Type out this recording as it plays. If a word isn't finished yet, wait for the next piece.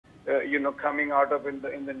coming out of in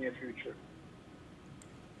the near future.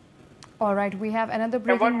 All right, we have another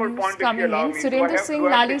breaking news point, coming in. Surinder Singh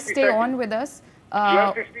Lali, stay on with us.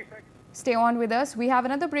 Stay on with us. We have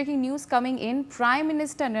another breaking news coming in. Prime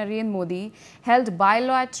Minister Narendra Modi held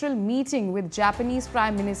bilateral meeting with Japanese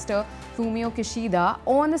Prime Minister Fumio Kishida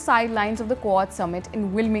on the sidelines of the Quad Summit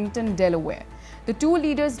in Wilmington, Delaware. The two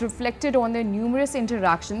leaders reflected on their numerous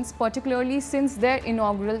interactions, particularly since their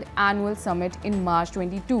inaugural annual summit in March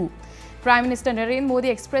 22. Prime Minister Narendra Modi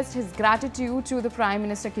expressed his gratitude to the Prime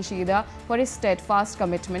Minister Kishida for his steadfast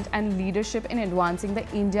commitment and leadership in advancing the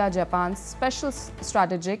India-Japan special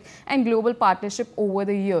strategic and global partnership over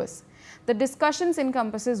the years. The discussions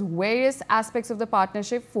encompasses various aspects of the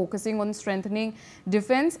partnership, focusing on strengthening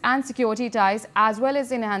defense and security ties as well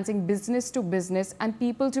as enhancing business-to-business and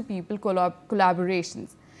people-to-people collaborations.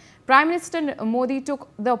 Prime Minister Modi took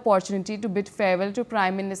the opportunity to bid farewell to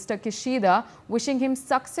Prime Minister Kishida, wishing him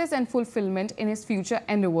success and fulfillment in his future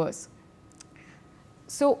endeavours.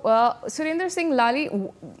 So, Surinder Singh Lali,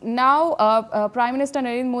 now Prime Minister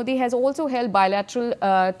Narendra Modi has also held bilateral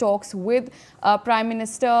talks with Prime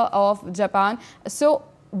Minister of Japan. So,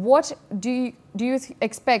 what do you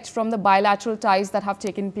expect from the bilateral ties that have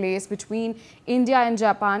taken place between India and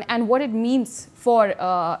Japan, and what it means for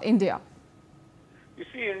India? You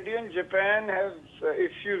see, India and Japan have,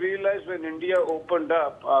 if you realize when India opened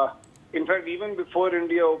up, in fact, even before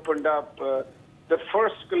India opened up, the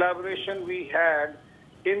first collaboration we had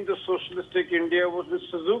in the socialistic India was with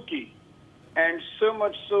Suzuki. And so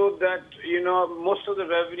much so that, most of the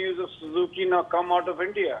revenues of Suzuki now come out of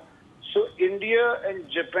India. So India and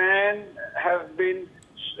Japan have been,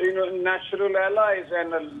 natural allies,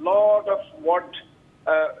 and a lot of what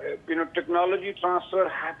technology transfer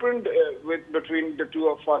happened between the two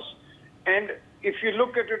of us. And if you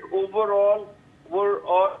look at it overall, we're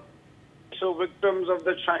all so victims of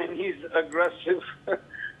the Chinese aggressive,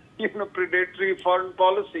 predatory foreign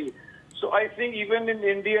policy. So I think even in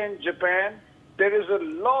India and Japan, there is a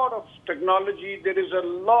lot of technology, there is a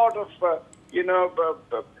lot of,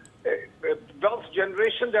 wealth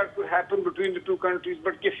generation that could happen between the two countries.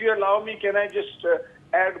 But if you allow me, can I just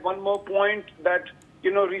add one more point that,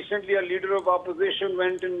 recently a leader of opposition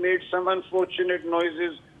went and made some unfortunate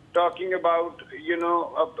noises talking about,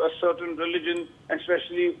 a certain religion, and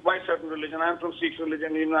especially why certain religion. I'm from Sikh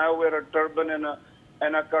religion. I wear a turban and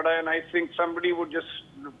a kada, and I think somebody would just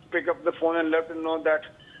pick up the phone and let them know that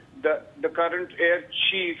the current air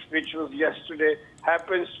chief, which was yesterday,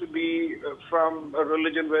 happens to be from a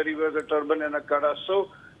religion where he wears a turban and a kada. So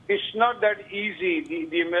it's not that easy.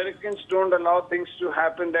 The Americans don't allow things to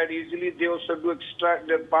happen that easily. They also do extract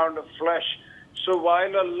their pound of flesh. So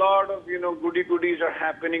while a lot of, goody-goodies are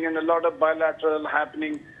happening and a lot of bilateral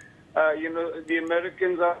happening, the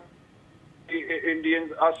Americans are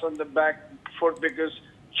Indians, us on the back foot, because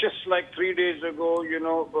just like 3 days ago,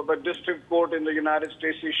 a district court in the United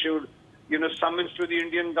States issued, summons to the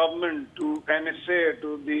Indian government, to NSA,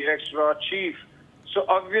 to the ex-RAW chief. So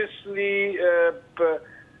obviously,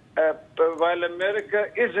 while America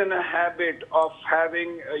is in a habit of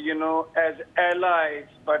having, as allies,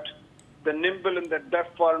 but the nimble and the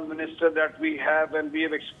deft foreign minister that we have, and we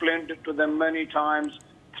have explained it to them many times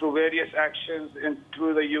through various actions and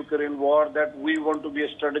through the Ukraine war, that we want to be a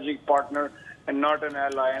strategic partner and not an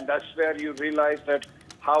ally. And that's where you realize that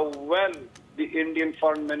how well the Indian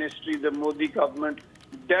Foreign Ministry, the Modi government,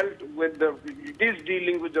 dealt with is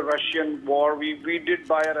dealing with the Russian war. We did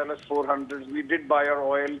buy our LS-400s, we did buy our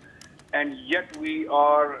oil, and yet we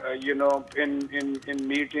are, in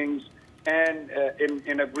meetings and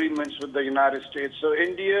in agreements with the United States. So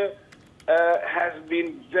India has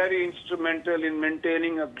been very instrumental in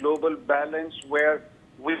maintaining a global balance where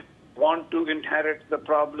we want to inherit the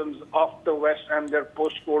problems of the West and their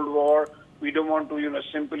post-Cold War. We don't want to,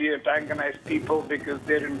 simply antagonize people because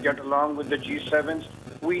they didn't get along with the G7s.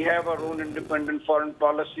 We have our own independent foreign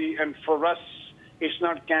policy, and for us, it's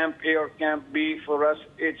not Camp A or Camp B. For us,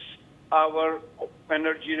 it's our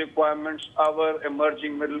energy requirements, our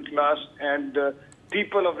emerging middle class, and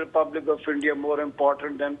people of Republic of India more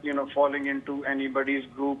important than, falling into anybody's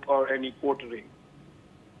group or any coterie.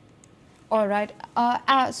 All right.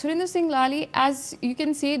 Surinder Singh Lali, as you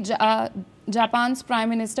can see, Japan's Prime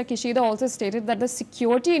Minister Kishida also stated that the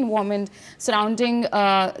security environment surrounding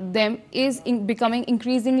them is becoming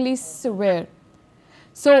increasingly severe.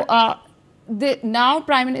 So now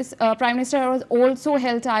Prime Minister has also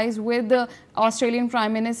held ties with the Australian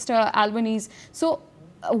Prime Minister Albanese. So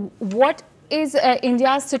what is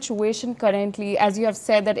India's situation currently? As you have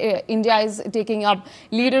said that India is taking up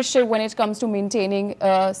leadership when it comes to maintaining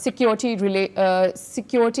security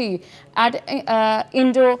at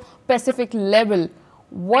Indo-Pacific level.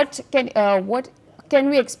 What can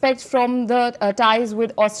we expect from the ties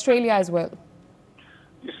with Australia as well?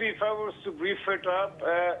 You see, if I was to brief it up,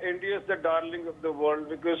 India is the darling of the world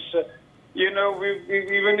because,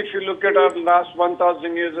 even if you look at our last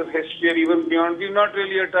 1,000 years of history or even beyond, we've not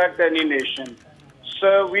really attacked any nation.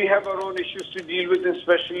 So we have our own issues to deal with,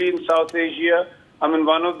 especially in South Asia. I mean,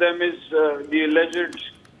 one of them is the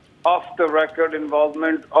alleged off-the-record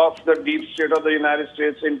involvement of the deep state of the United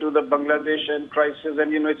States into the Bangladesh crisis.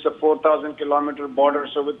 And, it's a 4,000-kilometer border.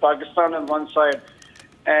 So with Pakistan on one side,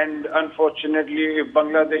 and unfortunately, if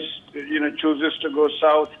Bangladesh, chooses to go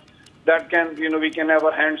south, that can, we can have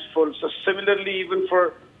our hands full. So similarly, even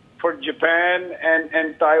for Japan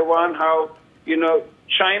and Taiwan, how,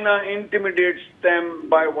 China intimidates them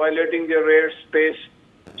by violating their airspace.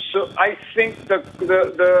 So I think as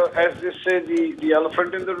they say, the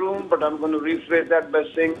elephant in the room, but I'm going to rephrase that by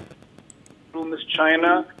saying the room is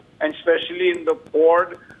China, and especially in the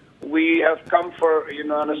Quad. We have come for,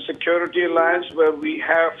 on a security alliance where we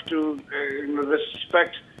have to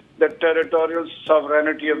respect the territorial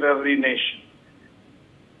sovereignty of every nation.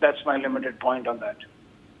 That's my limited point on that.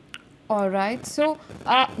 All right. So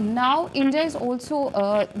now India is also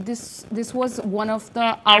this was one of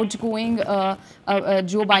the outgoing Joe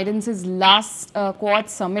Biden's last Quad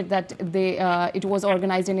summit that it was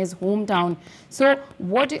organized in his hometown. So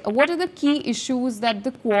what are the key issues that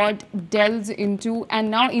the Quad delves into,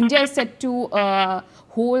 and now India is set to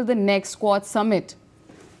hold the next Quad summit?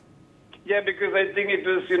 Yeah, because I think it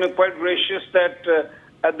was quite gracious that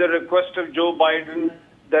at the request of Joe Biden,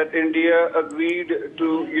 that India agreed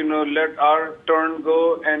to, let our turn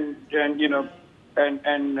go, and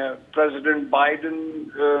President Biden,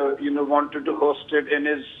 wanted to host it in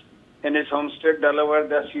his home state, Delaware,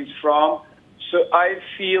 that he's from. So I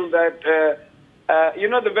feel that,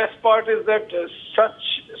 the best part is that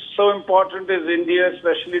so important is India,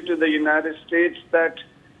 especially to the United States, that,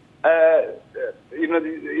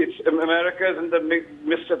 it's America is in the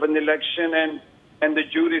midst of an election, and the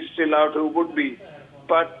jury is still out who would be.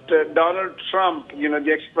 But Donald Trump,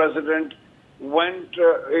 the ex-president, went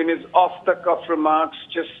in his off-the-cuff remarks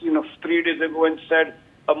just, 3 days ago and said,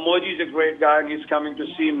 Modi's a great guy and he's coming to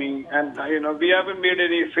see me. And, we haven't made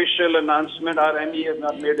any official announcement. Our ME has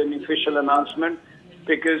not made any official announcement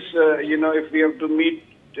because, if we have to meet,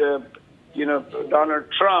 Donald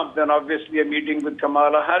Trump, then obviously a meeting with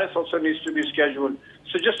Kamala Harris also needs to be scheduled.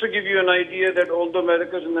 So just to give you an idea that although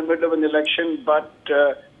America's in the middle of an election, but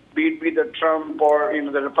be it the Trump or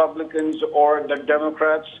the Republicans or the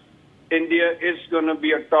Democrats, India is going to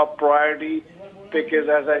be a top priority because,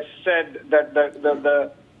 as I said, that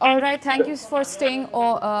the all right, thank you for staying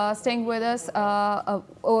with us.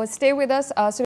 Stay with us.